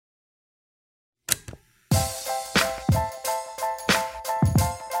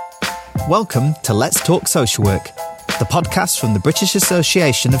Welcome to Let's Talk Social Work, the podcast from the British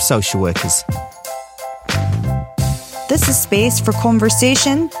Association of Social Workers. This is space for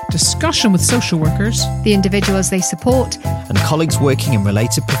conversation, discussion with social workers, the individuals they support, and colleagues working in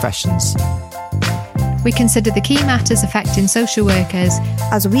related professions. We consider the key matters affecting social workers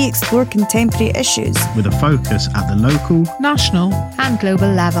as we explore contemporary issues with a focus at the local, national, and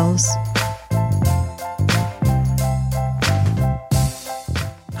global levels.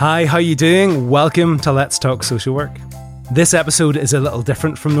 Hi, how you doing? Welcome to Let's Talk Social Work. This episode is a little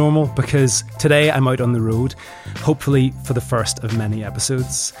different from normal because today I'm out on the road, hopefully for the first of many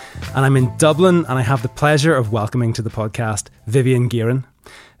episodes. And I'm in Dublin and I have the pleasure of welcoming to the podcast Vivian Guerin.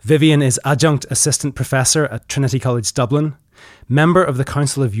 Vivian is Adjunct Assistant Professor at Trinity College Dublin, member of the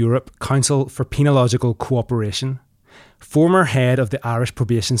Council of Europe Council for Penological Cooperation, former head of the Irish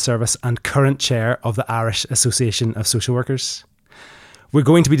Probation Service and current chair of the Irish Association of Social Workers. We're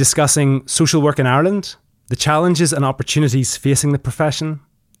going to be discussing social work in Ireland, the challenges and opportunities facing the profession,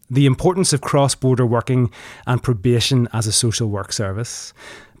 the importance of cross-border working and probation as a social work service.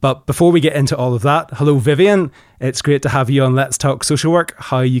 But before we get into all of that, hello Vivian, it's great to have you on Let's Talk Social Work.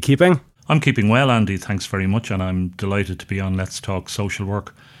 How are you keeping? I'm keeping well, Andy, thanks very much, and I'm delighted to be on Let's Talk Social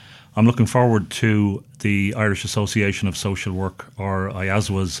Work. I'm looking forward to the Irish Association of Social Work, or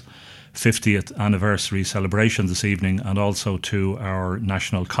IASWA's 50th anniversary celebration this evening, and also to our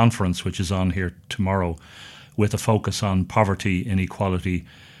national conference, which is on here tomorrow, with a focus on poverty, inequality,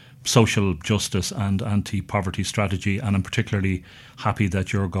 social justice and anti-poverty strategy. And I'm particularly happy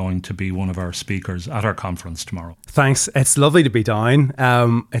that you're going to be one of our speakers at our conference tomorrow. Thanks. It's lovely to be down.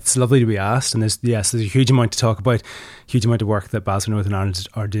 It's lovely to be asked. And there's a huge amount to talk about, huge amount of work that BASWA Northern Ireland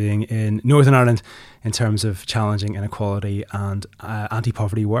are doing in Northern Ireland in terms of challenging inequality and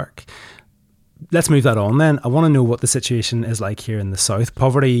anti-poverty work. Let's move that on then. I want to know what the situation is like here in the South.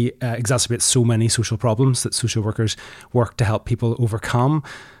 Poverty exacerbates so many social problems that social workers work to help people overcome.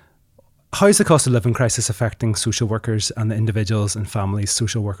 How is the cost of living crisis affecting social workers and the individuals and families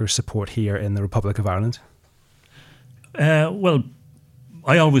social workers support here in the Republic of Ireland? Well,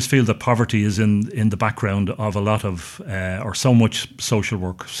 I always feel that poverty is in the background of a lot of, or so much social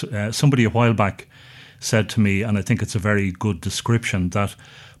work. Somebody a while back said to me, and I think it's a very good description, that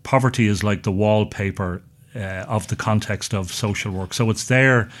poverty is like the wallpaper of the context of social work. So it's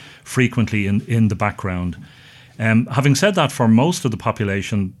there frequently in the background. Having said that, for most of the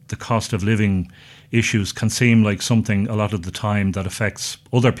population, the cost of living issues can seem like something a lot of the time that affects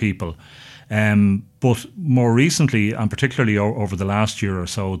other people. But more recently, and particularly over the last year or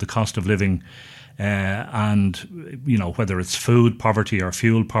so, the cost of living and, you know, whether it's food poverty or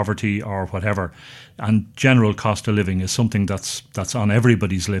fuel poverty or whatever, and general cost of living is something that's on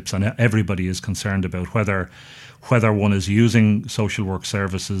everybody's lips and everybody is concerned about, whether one is using social work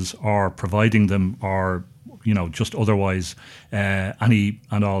services or providing them or, you know, just otherwise, any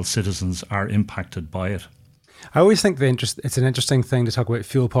and all citizens are impacted by it. I always think it's an interesting thing to talk about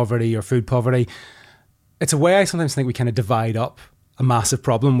fuel poverty or food poverty. It's a way I sometimes think we kind of divide up a massive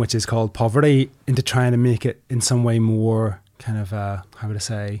problem, which is called poverty, into trying to make it in some way more kind of,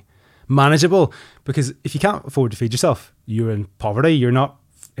 manageable. Because if you can't afford to feed yourself, you're in poverty. You're not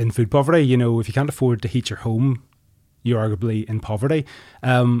in food poverty. You know, if you can't afford to heat your home, you're arguably in poverty.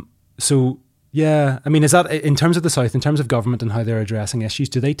 Yeah, I mean, is that in terms of the South, in terms of government and how they're addressing issues,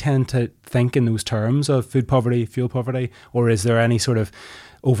 do they tend to think in those terms of food poverty, fuel poverty, or is there any sort of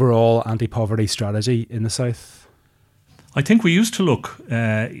overall anti-poverty strategy in the South? I think we used to look,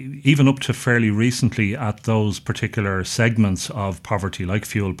 even up to fairly recently, at those particular segments of poverty, like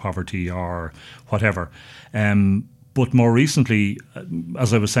fuel poverty or whatever. But more recently,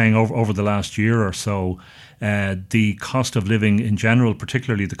 as I was saying, over the last year or so, the cost of living in general,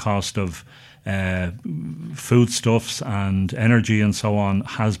 particularly the cost of foodstuffs and energy and so on,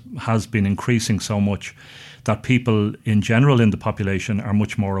 has been increasing so much that people in general in the population are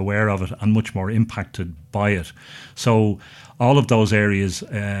much more aware of it and much more impacted by it. So all of those areas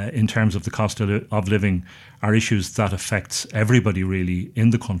in terms of the cost of living are issues that affects everybody really in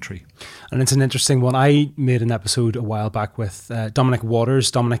the country. And it's an interesting one. I made an episode a while back with Dominic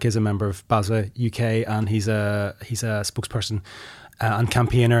Waters. Dominic is a member of BASWA UK and he's a spokesperson and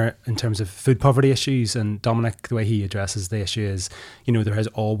campaigner in terms of food poverty issues. And Dominic, the way he addresses the issue is, you know, there has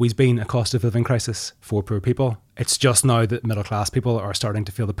always been a cost of living crisis for poor people. It's just now that middle class people are starting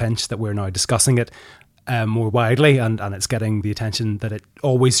to feel the pinch, that we're now discussing it more widely and it's getting the attention that it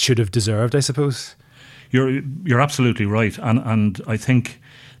always should have deserved, I suppose. You're absolutely right. And I think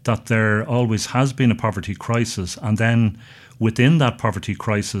that there always has been a poverty crisis. And then within that poverty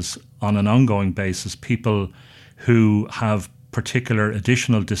crisis, on an ongoing basis, people who have particular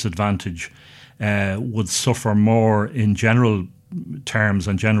additional disadvantage would suffer more in general terms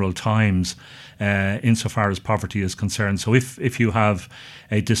and general times insofar as poverty is concerned. So if you have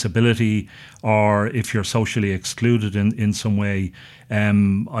a disability or if you're socially excluded in some way,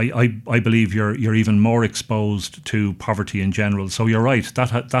 I believe you're even more exposed to poverty in general. So you're right,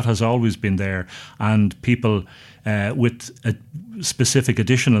 that has always been there, and people with specific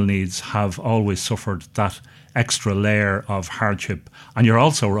additional needs have always suffered that extra layer of hardship. And you're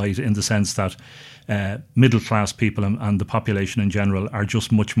also right in the sense that middle-class people and the population in general are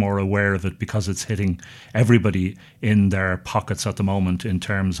just much more aware of it because it's hitting everybody in their pockets at the moment in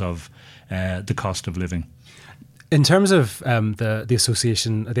terms of the cost of living. In terms of the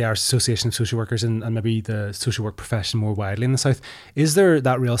association, the Irish Association of Social Workers and maybe the social work profession more widely in the South, is there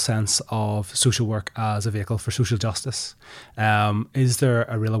that real sense of social work as a vehicle for social justice? Is there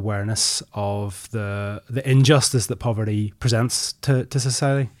a real awareness of the injustice that poverty presents to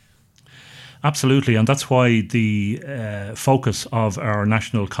society? Absolutely, and that's why the focus of our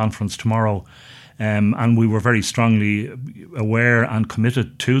national conference tomorrow, and we were very strongly aware and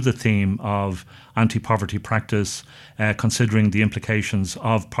committed to the theme of anti-poverty practice, considering the implications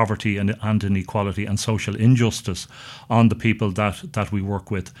of poverty and inequality and social injustice on the people that we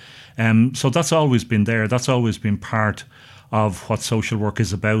work with. So that's always been there. That's always been part of what social work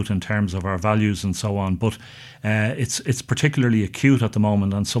is about in terms of our values and so on. But it's particularly acute at the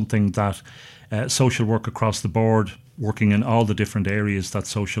moment, and something that social work across the board, working in all the different areas that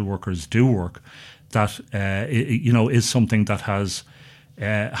social workers do work, that is something that has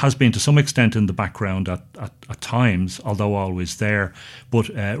been to some extent in the background at times, although always there, but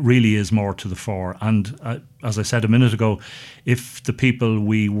really is more to the fore. And as I said a minute ago, if the people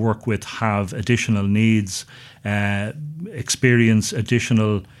we work with have additional needs, experience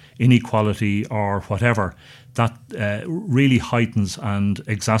additional inequality or whatever, that really heightens and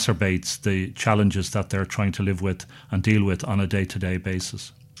exacerbates the challenges that they're trying to live with and deal with on a day-to-day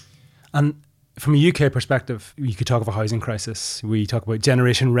basis. And from a UK perspective, you could talk of a housing crisis. We talk about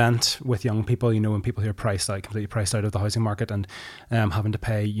generation rent with young people, when people who are completely priced out of the housing market and having to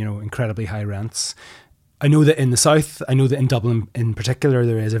pay, incredibly high rents. I know that in the South, I know that in Dublin in particular,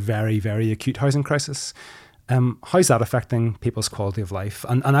 there is a very, very acute housing crisis. How's that affecting people's quality of life?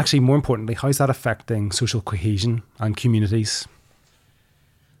 And actually, more importantly, how's that affecting social cohesion and communities?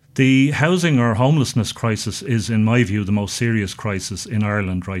 The housing or homelessness crisis is, in my view, the most serious crisis in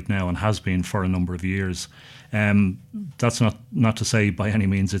Ireland right now, and has been for a number of years. That's not to say by any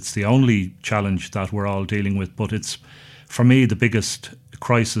means it's the only challenge that we're all dealing with, but it's, for me, the biggest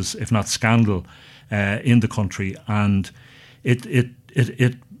crisis, if not scandal, in the country, and it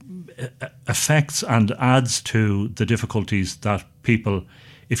affects and adds to the difficulties that people,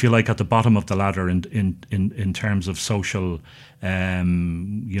 if you like, at the bottom of the ladder in terms of social,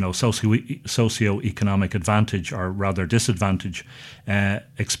 socio-economic advantage, or rather disadvantage,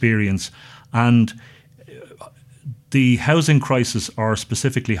 experience. And the housing crisis, or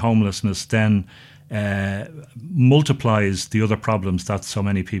specifically homelessness, then multiplies the other problems that so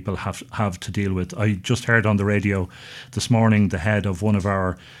many people have to deal with. I just heard on the radio this morning the head of one of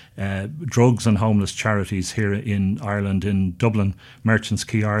our drugs and homeless charities here in Ireland, in Dublin, Merchants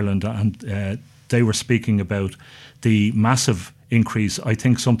Quay Ireland, and they were speaking about the massive increase, I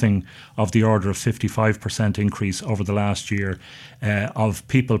think something of the order of 55% increase over the last year, of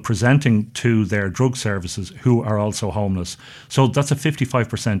people presenting to their drug services who are also homeless. So that's a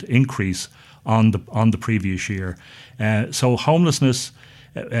 55% increase on the previous year. So homelessness,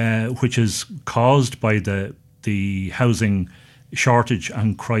 which is caused by the housing shortage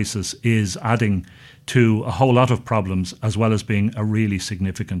and crisis, is adding to a whole lot of problems, as well as being a really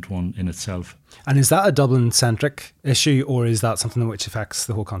significant one in itself. And is that a Dublin-centric issue, or is that something which affects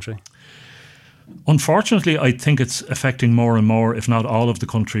the whole country? Unfortunately, I think it's affecting more and more, if not all of the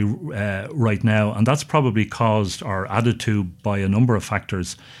country right now. And that's probably caused or added to by a number of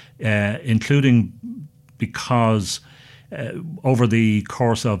factors, including because over the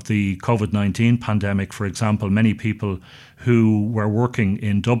course of the COVID-19 pandemic, for example, many people who were working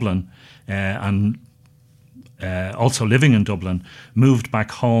in Dublin and also living in Dublin moved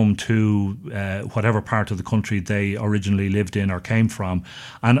back home to whatever part of the country they originally lived in or came from.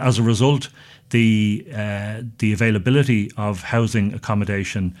 And as a result, the availability of housing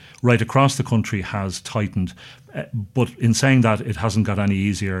accommodation right across the country has tightened. But in saying that, it hasn't got any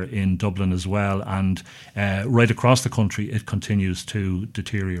easier in Dublin as well. And right across the country, it continues to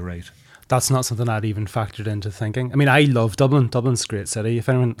deteriorate. That's not something I'd even factored into thinking. I mean, I love Dublin. Dublin's a great city. If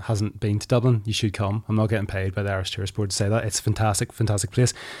anyone hasn't been to Dublin, you should come. I'm not getting paid by the Irish Tourist Board to say that. It's a fantastic, fantastic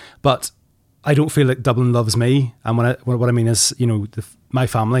place. But I don't feel like Dublin loves me. And what I mean is, my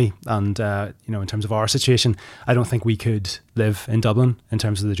family and, in terms of our situation, I don't think we could live in Dublin in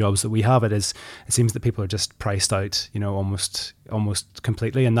terms of the jobs that we have. It seems that people are just priced out, almost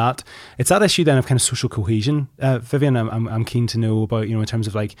completely. And it's that issue then of kind of social cohesion. Vivian, I'm keen to know about, in terms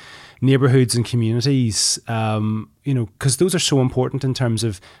of like neighbourhoods and communities, because those are so important in terms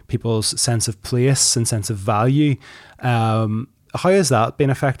of people's sense of place and sense of value. How has that been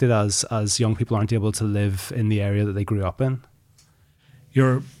affected as young people aren't able to live in the area that they grew up in?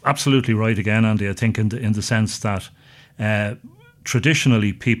 You're absolutely right again, Andy. I think in the sense that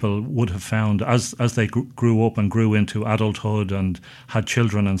traditionally people would have found as they grew up and grew into adulthood and had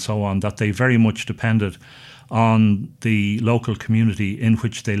children and so on, that they very much depended on the local community in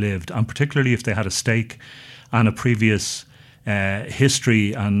which they lived, and particularly if they had a stake and a previous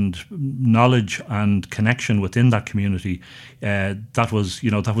history and knowledge and connection within that community, that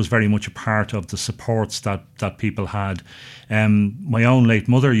was very much a part of the supports that people had. My own late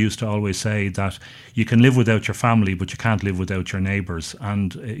mother used to always say that you can live without your family, but you can't live without your neighbours.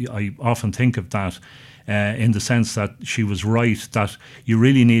 And I often think of that in the sense that she was right, that you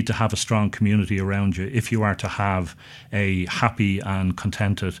really need to have a strong community around you if you are to have a happy and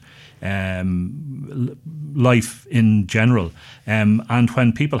contented life in general. And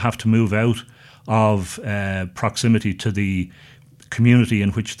when people have to move out of proximity to the community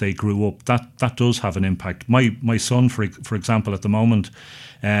in which they grew up, that does have an impact. My son, for example, at the moment,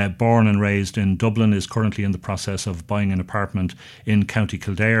 born and raised in Dublin, is currently in the process of buying an apartment in County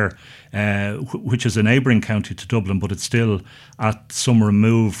Kildare, which is a neighbouring county to Dublin, but it's still at some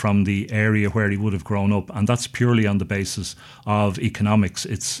remove from the area where he would have grown up, and that's purely on the basis of economics.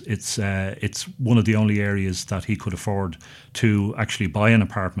 It's one of the only areas that he could afford to actually buy an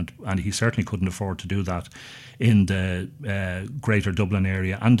apartment, and he certainly couldn't afford to do that in the greater Dublin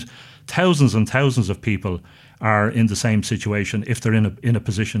area. And thousands and thousands of people are in the same situation if they're in a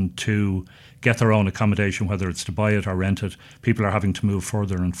position to get their own accommodation, whether it's to buy it or rent it. People are having to move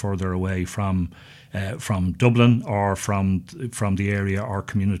further and further away from Dublin or from the area or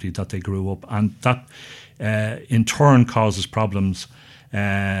community that they grew up, and that in turn causes problems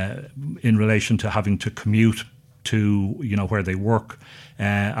in relation to having to commute to where they work.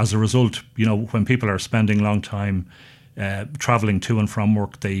 As a result, when people are spending long time travelling to and from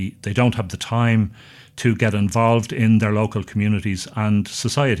work, they don't have the time to get involved in their local communities, and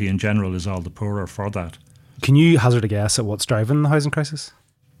society in general is all the poorer for that. Can you hazard a guess at what's driving the housing crisis?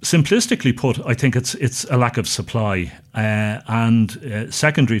 Simplistically put, I think it's a lack of supply, and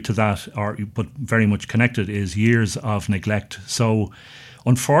secondary to that, but very much connected, is years of neglect. So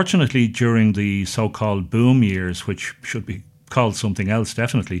unfortunately, during the so-called boom years, which should be called something else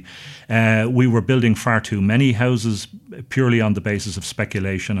definitely, we were building far too many houses purely on the basis of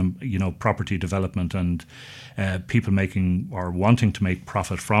speculation and property development, and people making or wanting to make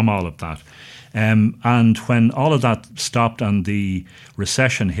profit from all of that. And when all of that stopped and the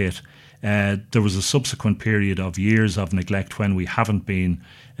recession hit, there was a subsequent period of years of neglect when we haven't been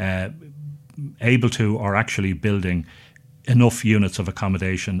able to or actually building enough units of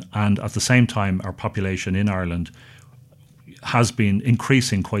accommodation. And at the same time, our population in Ireland has been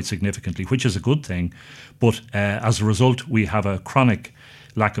increasing quite significantly, which is a good thing. But as a result, we have a chronic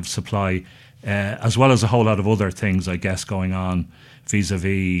lack of supply, as well as a whole lot of other things, I guess, going on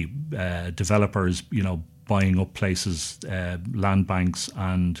vis-a-vis developers, buying up places, land banks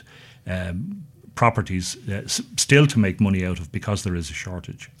and properties still to make money out of because there is a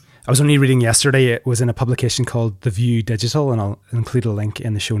shortage. I was only reading yesterday, it was in a publication called The View Digital, and I'll include a link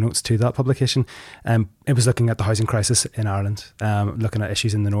in the show notes to that publication. It was looking at the housing crisis in Ireland, looking at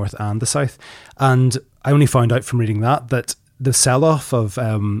issues in the north and the south. And I only found out from reading that the sell-off of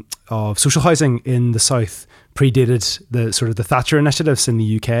social housing in the south predated the Thatcher initiatives in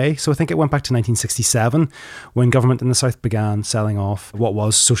the UK. So I think it went back to 1967 when government in the south began selling off what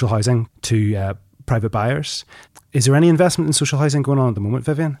was social housing to private buyers. Is there any investment in social housing going on at the moment,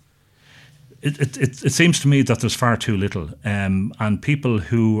 Vivian? It seems to me that there's far too little, and people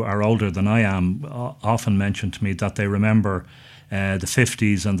who are older than I am often mention to me that they remember the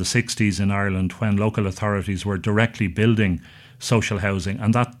 50s and the 60s in Ireland when local authorities were directly building social housing,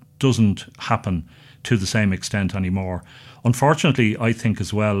 and that doesn't happen to the same extent anymore. Unfortunately, I think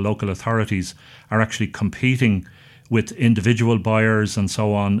as well, local authorities are actually competing with individual buyers and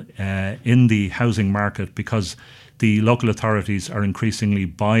so on in the housing market, because the local authorities are increasingly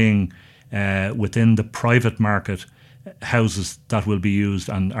buying within the private market houses that will be used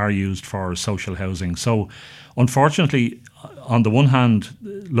and are used for social housing. So unfortunately, on the one hand,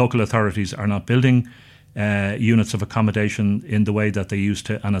 local authorities are not building units of accommodation in the way that they used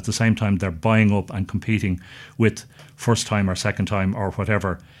to, and at the same time they're buying up and competing with first time or second time or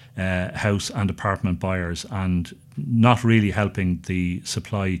whatever house and apartment buyers, and not really helping the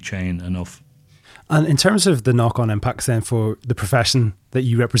supply chain enough. And in terms of the knock-on impacts then for the profession that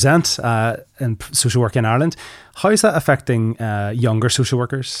you represent in social work in Ireland, how is that affecting younger social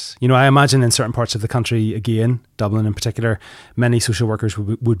workers? You know, I imagine in certain parts of the country, again, Dublin in particular, many social workers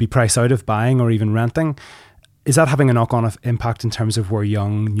would be priced out of buying or even renting. Is that having a knock-on impact in terms of where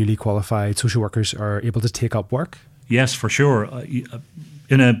young, newly qualified social workers are able to take up work? Yes, for sure.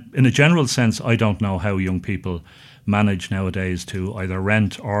 In a general sense, I don't know how young people manage nowadays to either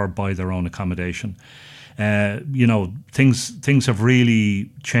rent or buy their own accommodation. Things have really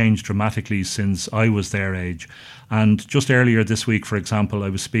changed dramatically since I was their age. And just earlier this week, for example, I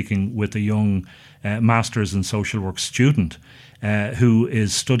was speaking with a young Masters in Social Work student who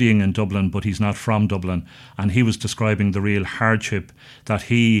is studying in Dublin, but he's not from Dublin. And he was describing the real hardship that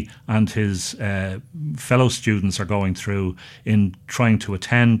he and his fellow students are going through in trying to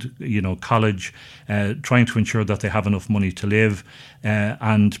attend, college, trying to ensure that they have enough money to live,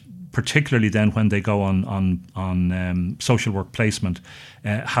 and particularly then when they go on social work placement,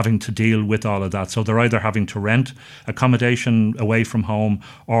 having to deal with all of that. So they're either having to rent accommodation away from home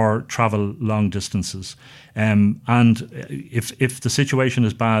or travel long distances. And if the situation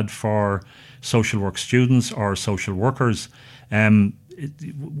is bad for social work students or social workers,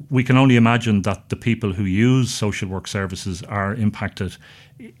 we can only imagine that the people who use social work services are impacted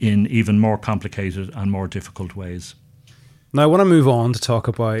in even more complicated and more difficult ways. Now, I want to move on to talk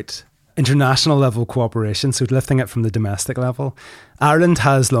about international level cooperation, so lifting it from the domestic level. Ireland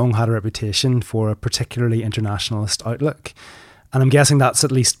has long had a reputation for a particularly internationalist outlook, and I'm guessing that's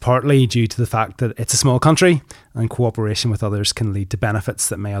at least partly due to the fact that it's a small country and cooperation with others can lead to benefits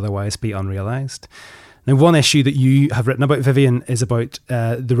that may otherwise be unrealised. Now, one issue that you have written about, Vivian, is about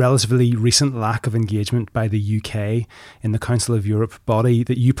the relatively recent lack of engagement by the UK in the Council of Europe body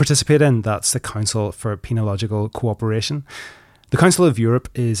that you participate in. That's the Council for Penological Cooperation. The Council of Europe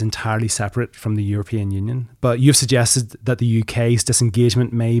is entirely separate from the European Union, but you've suggested that the UK's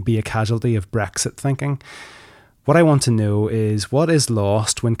disengagement may be a casualty of Brexit thinking. What I want to know is what is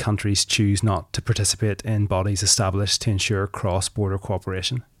lost when countries choose not to participate in bodies established to ensure cross-border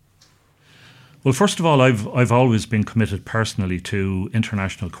cooperation? Well, first of all, I've always been committed personally to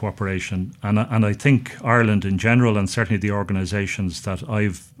international cooperation, and I think Ireland in general, and certainly the organisations that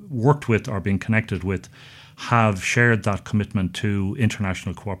I've worked with or been connected with, have shared that commitment to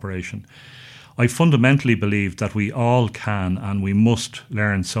international cooperation. I fundamentally believe that we all can and we must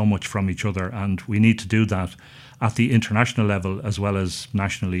learn so much from each other, and we need to do that at the international level as well as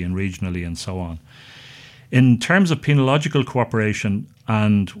nationally and regionally and so on. In terms of penological cooperation,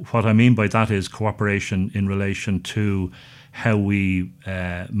 and what I mean by that is cooperation in relation to how we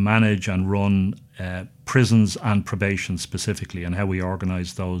manage and run prisons and probation specifically, and how we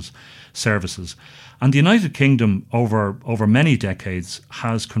organise those services. And the United Kingdom over many decades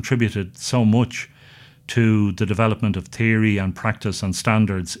has contributed so much to the development of theory and practice and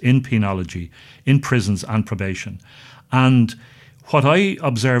standards in penology, in prisons and probation. And what I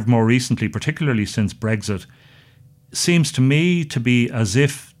observed more recently, particularly since Brexit, seems to me to be as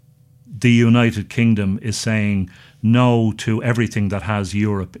if the United Kingdom is saying no to everything that has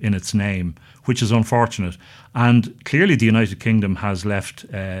Europe in its name, which is unfortunate. And clearly the United Kingdom has left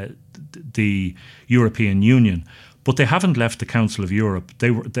the European Union, but they haven't left the Council of Europe.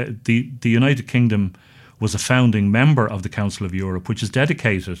 The United Kingdom was a founding member of the Council of Europe, which is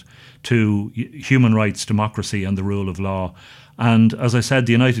dedicated to human rights, democracy and the rule of law. And as I said,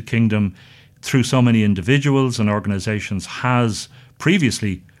 the United Kingdom, through so many individuals and organisations, has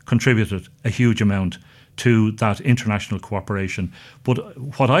previously contributed a huge amount to that international cooperation. But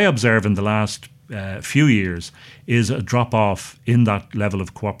what I observe in the last few years is a drop-off in that level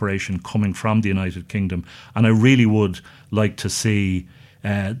of cooperation coming from the United Kingdom. And I really would like to see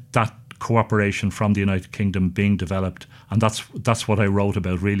that cooperation from the United Kingdom being developed. And that's what I wrote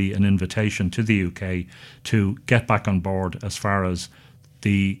about, really, an invitation to the UK to get back on board as far as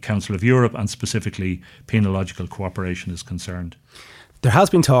the Council of Europe and specifically penological cooperation is concerned. There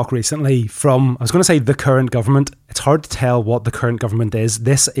has been talk recently from, I was going to say the current government. It's hard to tell what the current government is.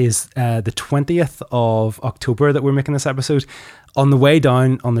 This is the 20th of October that we're making this episode. On the way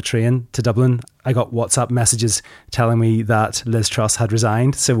down on the train to Dublin, I got WhatsApp messages telling me that Liz Truss had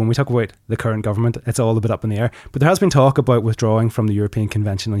resigned. So when we talk about the current government, it's all a bit up in the air. But there has been talk about withdrawing from the European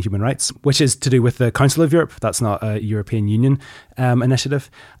Convention on Human Rights, which is to do with the Council of Europe. That's not a European Union initiative.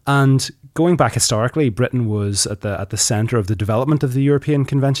 And going back historically, Britain was at the centre of the development of the European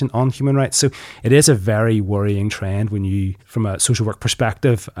Convention on Human Rights. So it is a very worrying trend when you, from a social work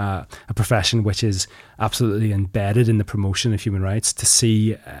perspective, a profession which is absolutely embedded in the promotion of human rights, to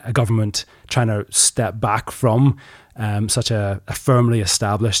see a government trying to step back from such a firmly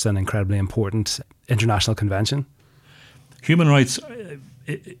established and incredibly important international convention. Human rights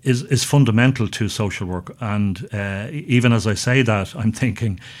is fundamental to social work, and even as I say that, I'm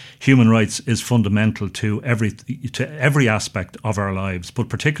thinking human rights is fundamental to every aspect of our lives, but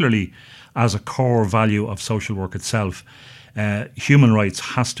particularly as a core value of social work itself. Human rights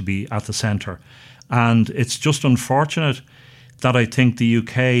has to be at the centre, and it's just unfortunate that I think the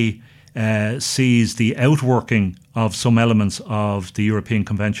UK sees the outworking of some elements of the European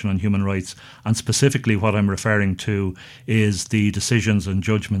Convention on Human Rights, and specifically what I'm referring to is the decisions and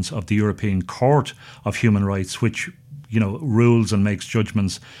judgments of the European Court of Human Rights, which, you know, rules and makes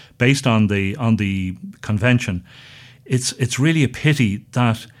judgments based on the convention. It's really a pity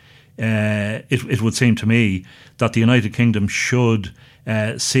that it would seem to me that the United Kingdom should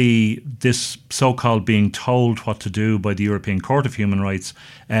see this so-called being told what to do by the European Court of Human Rights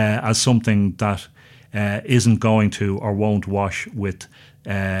as something that isn't going to or won't wash with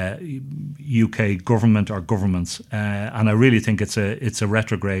UK government or governments, and I really think it's a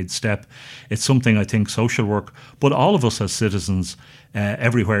retrograde step. It's something I think social work, but all of us as citizens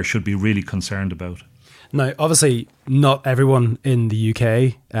everywhere should be really concerned about. Now, obviously, not everyone in the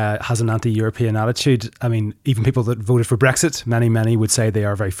UK has an anti-European attitude. I mean, even people that voted for Brexit, many would say they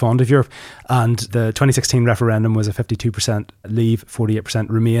are very fond of Europe. And the 2016 referendum was a 52% Leave, 48%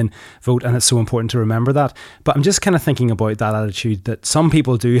 Remain vote. And it's so important to remember that. But I'm just kind of thinking about that attitude that some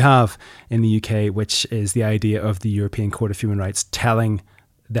people do have in the UK, which is the idea of the European Court of Human Rights telling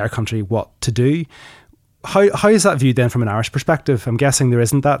their country what to do. How is that viewed then from an Irish perspective? I'm guessing there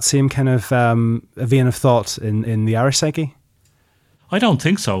isn't that same kind of a vein of thought in the Irish psyche? I don't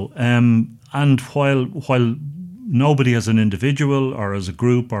think so. And while nobody as an individual or as a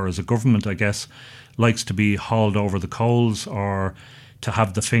group or as a government, I guess, likes to be hauled over the coals or to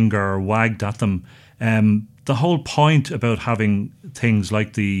have the finger wagged at them, the whole point about having things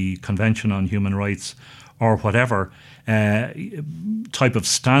like the Convention on Human Rights or whatever type of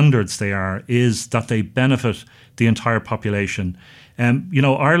standards they are, is that they benefit the entire population.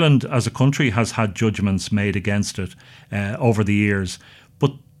 Ireland as a country has had judgments made against it over the years,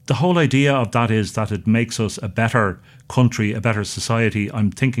 but the whole idea of that is that it makes us a better country, a better society.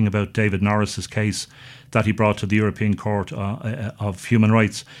 I'm thinking about David Norris's case that he brought to the European Court of Human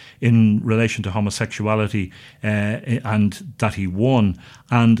Rights in relation to homosexuality, and that he won,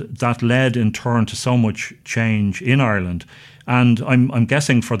 and that led in turn to so much change in Ireland. And I'm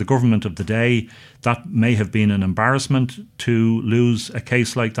guessing for the government of the day, that may have been an embarrassment to lose a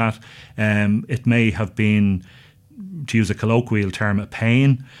case like that. It may have been, to use a colloquial term, a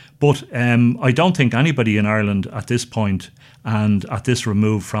pain. But I don't think anybody in Ireland at this point and at this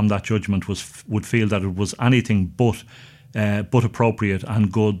remove from that judgment would feel that it was anything but appropriate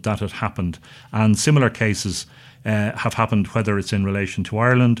and good that it happened. And similar cases have happened, whether it's in relation to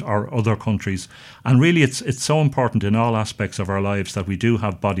Ireland or other countries. And really it's so important in all aspects of our lives that we do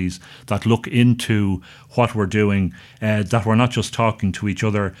have bodies that look into what we're doing, that we're not just talking to each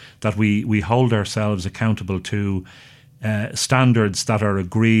other, that we hold ourselves accountable to standards that are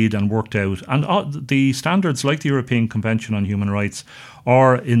agreed and worked out. And the standards like the European Convention on Human Rights,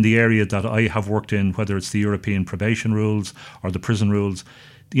 or in the area that I have worked in, whether it's the European probation rules or the prison rules,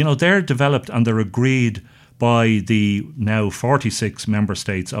 they're developed and they're agreed by the now 46 member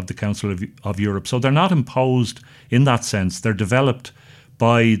states of the Council of Europe. So they're not imposed in that sense. They're developed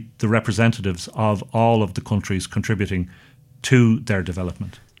by the representatives of all of the countries contributing to their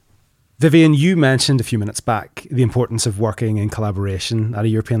development. Vivian, you mentioned a few minutes back the importance of working in collaboration at a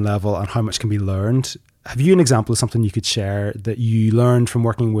European level and how much can be learned. Have you an example of something you could share that you learned from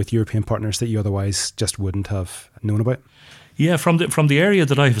working with European partners that you otherwise just wouldn't have known about? Yeah, from the area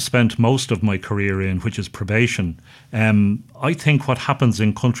that I have spent most of my career in, which is probation, I think what happens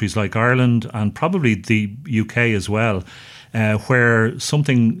in countries like Ireland and probably the UK as well, where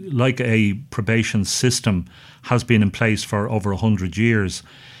something like a probation system has been in place for over 100 years,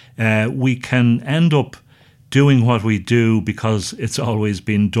 we can end up doing what we do because it's always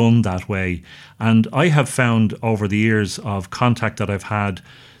been done that way. And I have found over the years of contact that I've had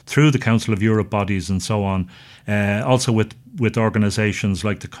through the Council of Europe bodies and so on, also with organisations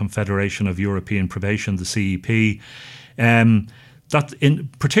like the Confederation of European Probation, the CEP, that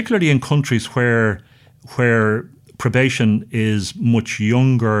particularly in countries where probation is much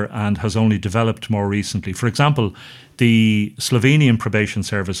younger and has only developed more recently. For example, the Slovenian probation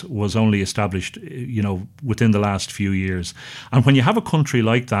service was only established, within the last few years. And when you have a country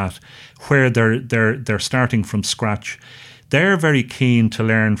like that, where they're starting from scratch, they're very keen to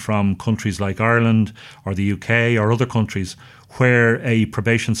learn from countries like Ireland or the UK or other countries where a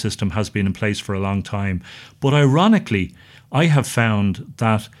probation system has been in place for a long time. But ironically, I have found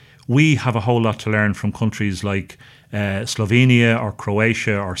that we have a whole lot to learn from countries like Slovenia or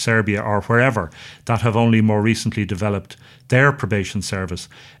Croatia or Serbia or wherever that have only more recently developed their probation service,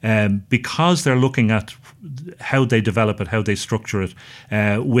 because they're looking at how they develop it, how they structure it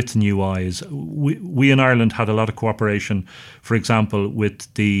with new eyes. We in Ireland had a lot of cooperation, for example,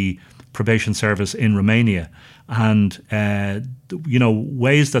 with the probation service in Romania, and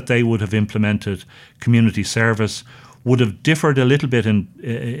ways that they would have implemented community service would have differed a little bit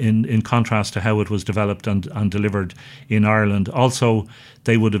in contrast to how it was developed and delivered in Ireland. Also,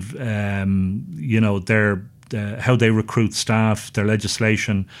 they would have, how they recruit staff, their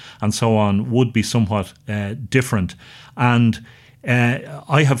legislation and so on would be somewhat different. And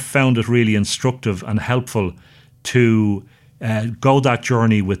I have found it really instructive and helpful to go that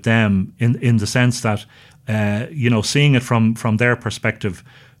journey with them in the sense that, seeing it from their perspective,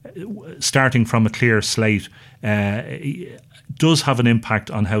 starting from a clear slate, does have an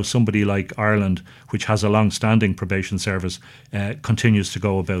impact on how somebody like Ireland, which has a long-standing probation service, continues to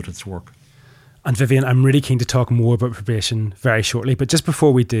go about its work. And Vivian, I'm really keen to talk more about probation very shortly, but just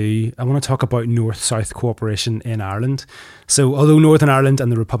before we do, I want to talk about North-South cooperation in Ireland. So although Northern Ireland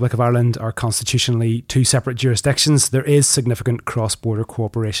and the Republic of Ireland are constitutionally two separate jurisdictions, there is significant cross-border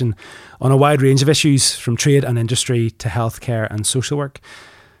cooperation on a wide range of issues, from trade and industry to healthcare and social work.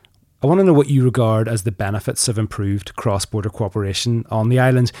 I want to know what you regard as the benefits of improved cross-border cooperation on the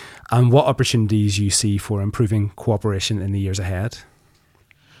island and what opportunities you see for improving cooperation in the years ahead.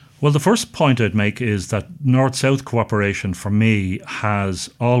 Well, the first point I'd make is that North-South cooperation for me has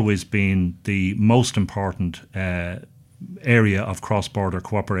always been the most important area of cross-border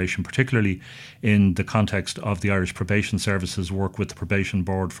cooperation, particularly in the context of the Irish Probation Service's work with the Probation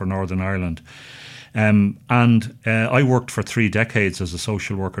Board for Northern Ireland. I worked for 3 decades as a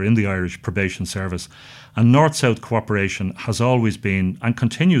social worker in the Irish Probation Service, and North-South cooperation has always been and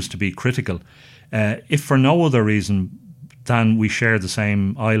continues to be critical, if for no other reason than we share the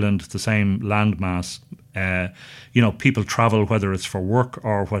same island, the same landmass. People travel, whether it's for work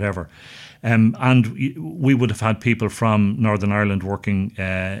or whatever. And we would have had people from Northern Ireland working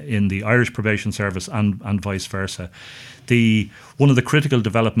in the Irish Probation Service and vice versa. One of the critical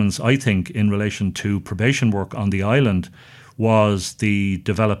developments, I think, in relation to probation work on the island was the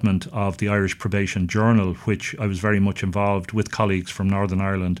development of the Irish Probation Journal, which I was very much involved with colleagues from Northern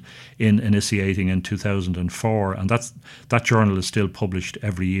Ireland in initiating in 2004. And that journal is still published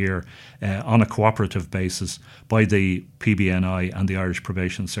every year on a cooperative basis by the PBNI and the Irish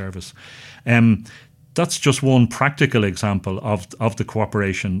Probation Service. That's just one practical example of the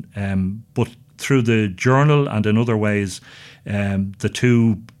cooperation, but through the journal and in other ways, the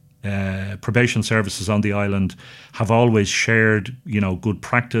two probation services on the island have always shared, good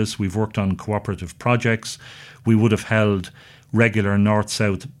practice. We've worked on cooperative projects. We would have held regular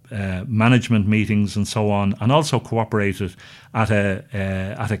North-South management meetings and so on, and also cooperated at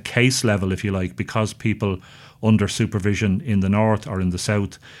a case level, if you like, because people under supervision in the north or in the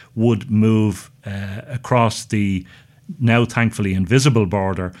south would move across the now thankfully invisible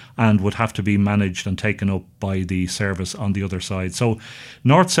border and would have to be managed and taken up by the service on the other side. So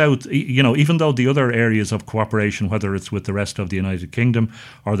North-South, even though the other areas of cooperation, whether it's with the rest of the United Kingdom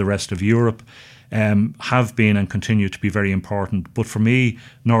or the rest of Europe, have been and continue to be very important. But for me,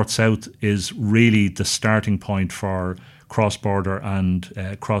 North-South is really the starting point for cross-border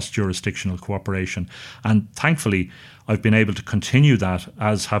and cross-jurisdictional cooperation. And thankfully, I've been able to continue that,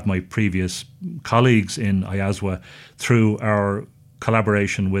 as have my previous colleagues in IASWA, through our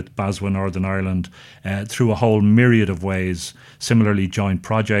collaboration with BASWA Northern Ireland, through a whole myriad of ways, similarly joint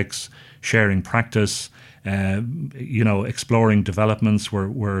projects, sharing practice, exploring developments.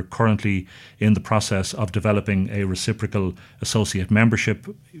 We're currently in the process of developing a reciprocal associate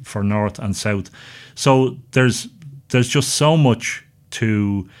membership for North and South. So there's just so much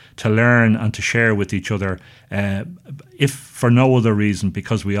to learn and to share with each other, if for no other reason,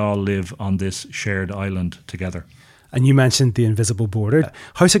 because we all live on this shared island together. And you mentioned the invisible border.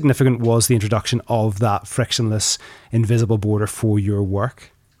 How significant was the introduction of that frictionless invisible border for your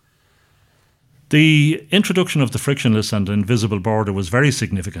work? The introduction of the frictionless and invisible border was very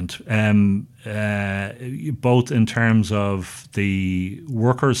significant, both in terms of the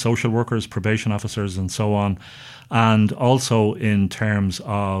workers, social workers, probation officers and so on, and also in terms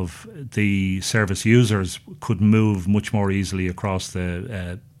of the service users could move much more easily across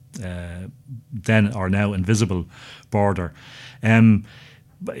the then or now invisible border. I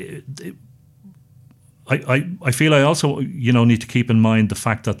feel I also need to keep in mind the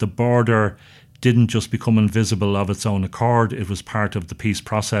fact that the border didn't just become invisible of its own accord. It was part of the peace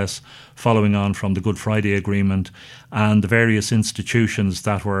process following on from the Good Friday Agreement and the various institutions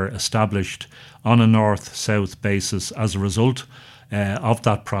that were established on a north-south basis as a result of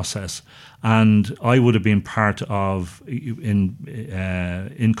that process. And I would have been part of,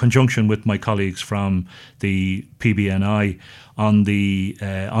 in conjunction with my colleagues from the PBNI,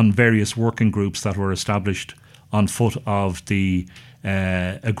 on various working groups that were established on foot of the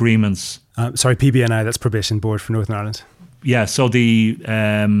agreements. PBNI, that's Probation Board for Northern Ireland. Yeah, so the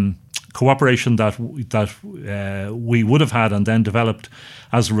cooperation that we would have had and then developed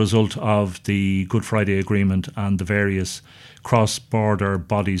as a result of the Good Friday Agreement and the various cross-border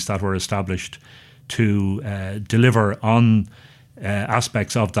bodies that were established to deliver on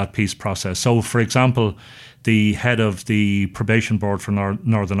aspects of that peace process. So, for example, the head of the Probation Board for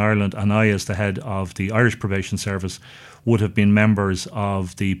Northern Ireland and I, as the head of the Irish Probation Service, would have been members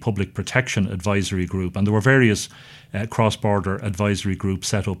of the Public Protection Advisory Group. And there were various cross-border advisory groups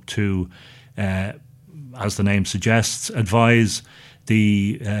set up to, as the name suggests, advise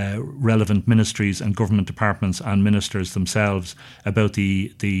the relevant ministries and government departments and ministers themselves about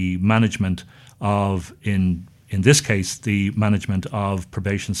the management of, in this case, the management of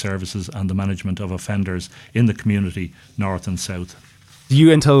probation services and the management of offenders in the community, north and south. You,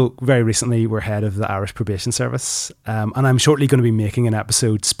 until very recently, were head of the Irish Probation Service, and I'm shortly going to be making an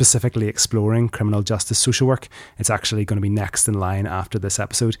episode specifically exploring criminal justice social work. It's actually going to be next in line after this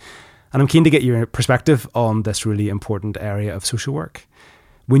episode. And I'm keen to get your perspective on this really important area of social work.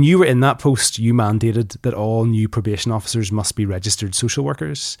 When you were in that post, you mandated that all new probation officers must be registered social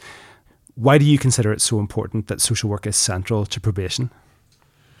workers. Why do you consider it so important that social work is central to probation?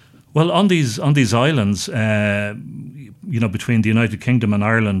 Well, on these islands, between the United Kingdom and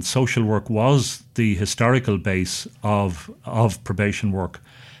Ireland, social work was the historical base of probation work,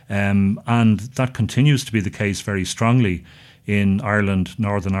 and that continues to be the case very strongly in Ireland,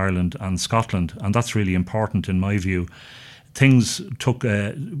 Northern Ireland, and Scotland, and that's really important in my view. Things took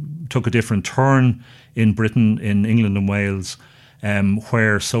a different turn in Britain, in England and Wales,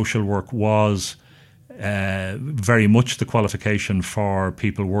 where social work was very much the qualification for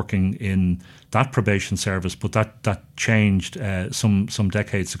people working in that probation service, but that changed some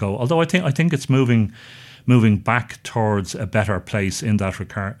decades ago. Although I think it's moving back towards a better place in that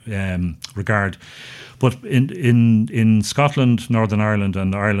regard. But in Scotland, Northern Ireland,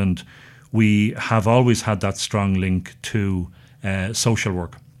 and Ireland, we have always had that strong link to social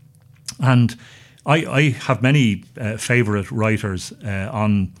work, and I have many favourite writers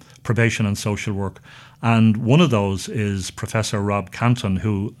on probation and social work, and one of those is Professor Rob Canton,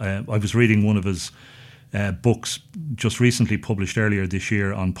 who I was reading one of his books just recently published earlier this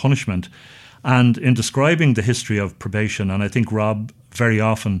year on punishment, and in describing the history of probation, and I think Rob very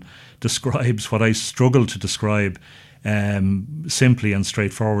often describes what I struggle to describe simply and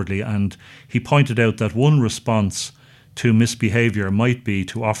straightforwardly, and he pointed out that one response to misbehaviour might be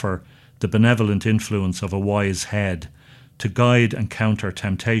to offer the benevolent influence of a wise head to guide and counter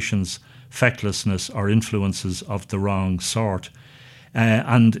temptations, fecklessness, or influences of the wrong sort.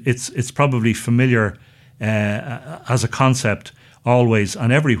 And it's probably familiar as a concept always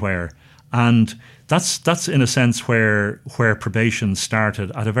and everywhere. And that's in a sense where probation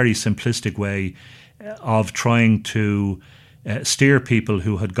started, at a very simplistic way of trying to steer people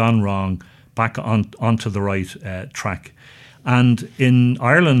who had gone wrong back onto the right track. And in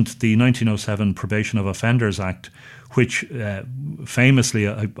Ireland, the 1907 Probation of Offenders Act, which famously,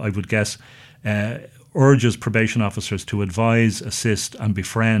 I would guess, urges probation officers to advise, assist and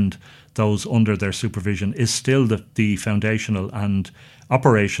befriend those under their supervision, is still the foundational and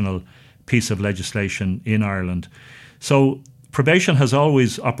operational piece of legislation in Ireland. So probation has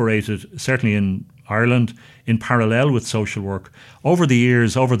always operated, certainly in Ireland, in parallel with social work. Over the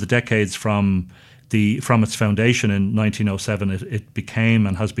years, over the decades from its foundation in 1907, it became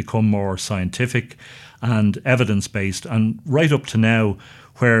and has become more scientific and evidence-based, and right up to now,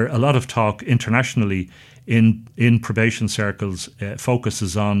 where a lot of talk internationally in probation circles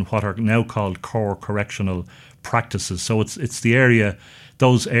focuses on what are now called core correctional practices. So it's the area,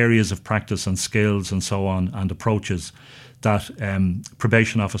 those areas of practice and skills and so on and approaches that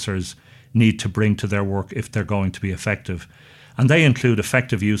probation officers need to bring to their work if they're going to be effective. And they include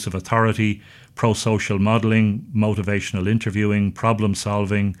effective use of authority, pro-social modelling, motivational interviewing, problem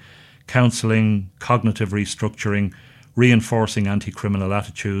solving, counselling, cognitive restructuring, reinforcing anti-criminal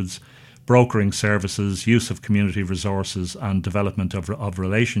attitudes, brokering services, use of community resources, and development of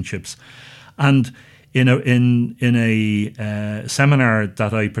relationships. And in a seminar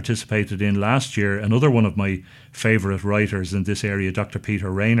that I participated in last year, another one of my favourite writers in this area, Dr.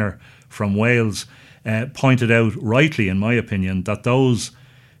 Peter Rayner from Wales, pointed out rightly, in my opinion, that those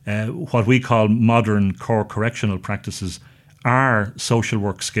what we call modern core correctional practices are social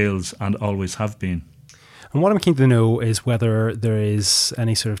work skills and always have been. And what I'm keen to know is whether there is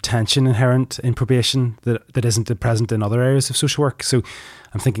any sort of tension inherent in probation that isn't present in other areas of social work. So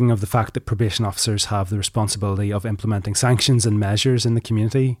I'm thinking of the fact that probation officers have the responsibility of implementing sanctions and measures in the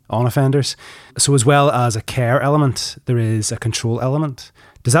community on offenders. So as well as a care element, there is a control element.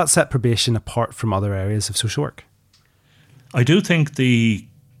 Does that set probation apart from other areas of social work? I do think the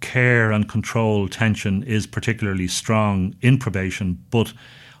care and control tension is particularly strong in probation, but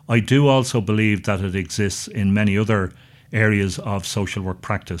I do also believe that it exists in many other areas of social work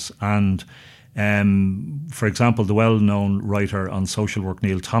practice. And for example, the well-known writer on social work,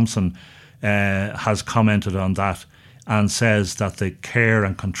 Neil Thompson, has commented on that and says that the care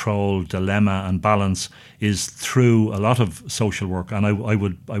and control dilemma and balance is through a lot of social work. And I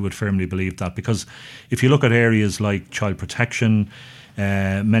would firmly believe that, because if you look at areas like child protection,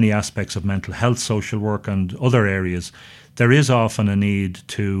 many aspects of mental health social work and other areas, there is often a need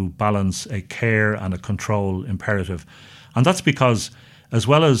to balance a care and a control imperative. And that's because, as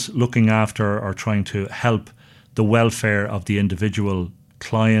well as looking after or trying to help the welfare of the individual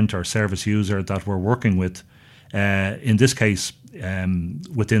client or service user that we're working with, in this case,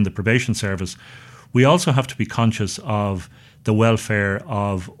 within the probation service, we also have to be conscious of the welfare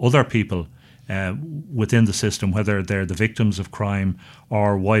of other people within the system, whether they're the victims of crime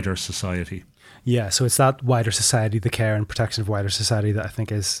or wider society. Yeah, so it's that wider society, the care and protection of wider society, that I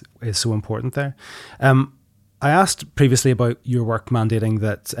think is so important there. I asked previously about your work mandating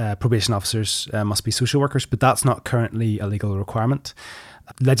that probation officers must be social workers, but that's not currently a legal requirement.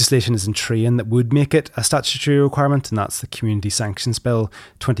 Legislation is in train that would make it a statutory requirement, and that's the Community Sanctions Bill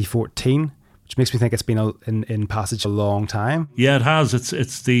 2014, which makes me think it's been in passage a long time. Yeah, it has.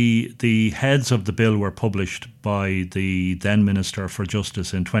 It's the heads of the bill were published by the then Minister for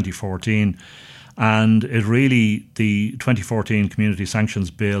Justice in 2014, and it really, the 2014 Community Sanctions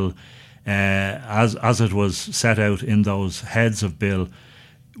Bill, as it was set out in those heads of bill,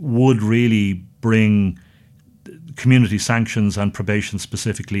 would really bring community sanctions and probation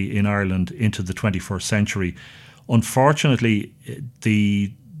specifically in Ireland into the 21st century. Unfortunately,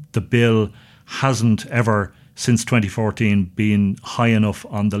 the bill hasn't ever, since 2014, been high enough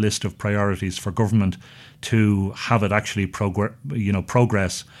on the list of priorities for government to have it actually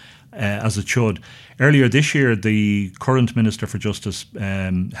progress as it should. Earlier this year, the current Minister for Justice,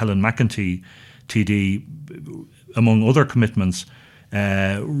 Helen McEntee, TD, among other commitments,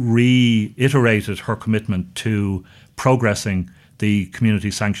 reiterated her commitment to progressing the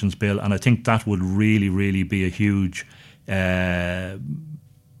Community Sanctions Bill, and I think that would really, really be a huge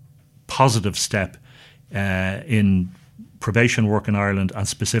positive step in probation work in Ireland, and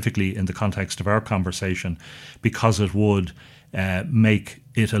specifically in the context of our conversation, because it would make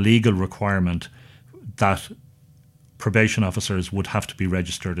it a legal requirement that probation officers would have to be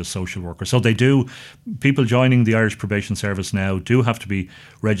registered as social workers. So they do, people joining the Irish Probation Service now do have to be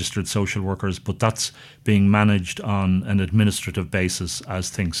registered social workers, but that's being managed on an administrative basis as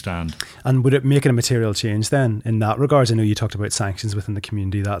things stand. And would it make it a material change then in that regards? I know you talked about sanctions within the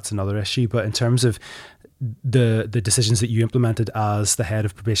community, that's another issue, but in terms of the decisions that you implemented as the head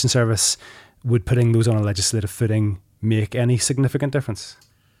of Probation Service, would putting those on a legislative footing make any significant difference?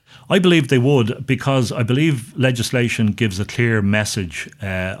 I believe they would, because I believe legislation gives a clear message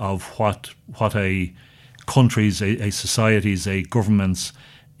of what a country's, a society's, a government's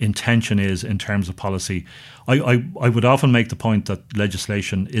intention is in terms of policy. I would often make the point that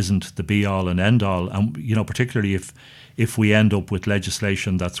legislation isn't the be-all and end-all, and particularly if we end up with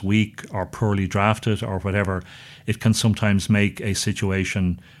legislation that's weak or poorly drafted or whatever, it can sometimes make a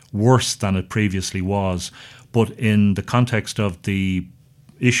situation worse than it previously was. But in the context of the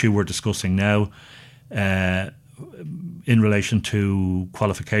issue we're discussing now, in relation to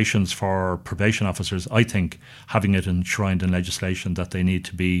qualifications for probation officers, I think having it enshrined in legislation that they need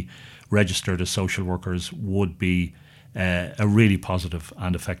to be registered as social workers would be a really positive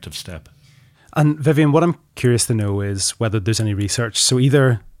and effective step. And Vivian, what I'm curious to know is whether there's any research, so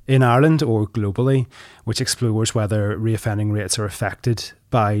either in Ireland or globally, which explores whether reoffending rates are affected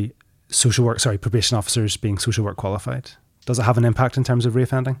by probation officers being social work qualified? Does it have an impact in terms of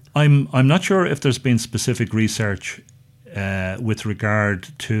reoffending? I'm not sure if there's been specific research with regard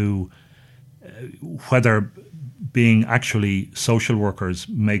to whether being actually social workers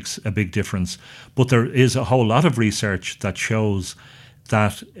makes a big difference. But there is a whole lot of research that shows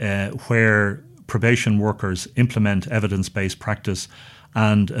that where probation workers implement evidence-based practice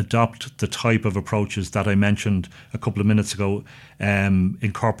and adopt the type of approaches that I mentioned a couple of minutes ago,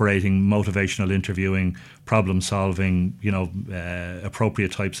 incorporating motivational interviewing, problem solving,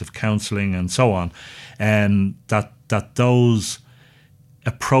 appropriate types of counselling and so on, that those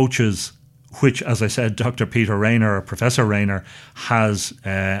approaches, which, as I said, Dr. Peter Rayner or Professor Rayner has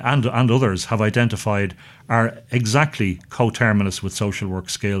and others have identified, are exactly coterminous with social work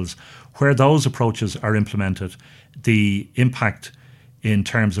skills. Where those approaches are implemented, the impact in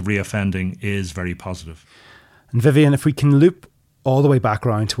terms of reoffending is very positive. And Vivian, if we can loop all the way back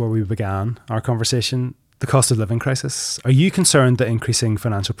around to where we began our conversation, the cost of living crisis, are you concerned that increasing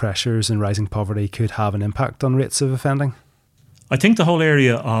financial pressures and rising poverty could have an impact on rates of offending? I think the whole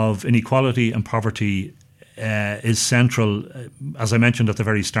area of inequality and poverty is central. As I mentioned at the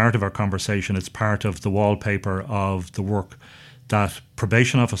very start of our conversation, it's part of the wallpaper of the work that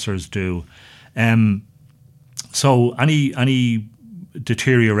probation officers do. So any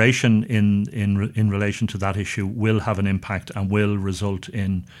deterioration in relation to that issue will have an impact and will result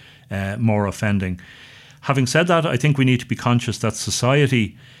in more offending. Having said that, I think we need to be conscious that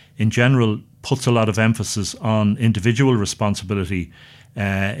society in general puts a lot of emphasis on individual responsibility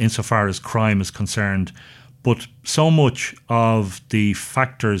insofar as crime is concerned. But so much of the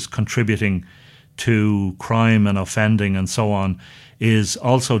factors contributing to crime and offending and so on is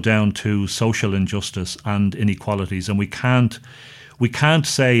also down to social injustice and inequalities. And we can't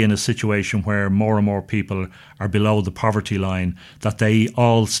say in a situation where more and more people are below the poverty line that they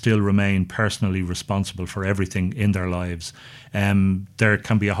all still remain personally responsible for everything in their lives. There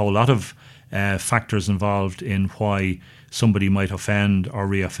can be a whole lot of factors involved in why somebody might offend or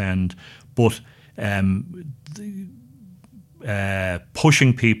reoffend, but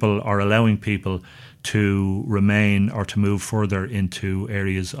pushing people or allowing people to remain or to move further into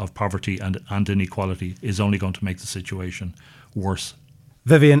areas of poverty and inequality is only going to make the situation worse.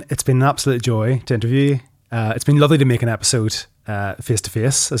 Vivian, it's been an absolute joy to interview you. It's been lovely to make an episode face to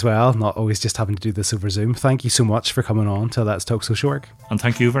face as well, not always just having to do this over Zoom. Thank you so much for coming on to Let's Talk Social Work. And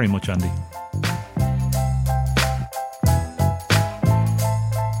thank you very much, Andy.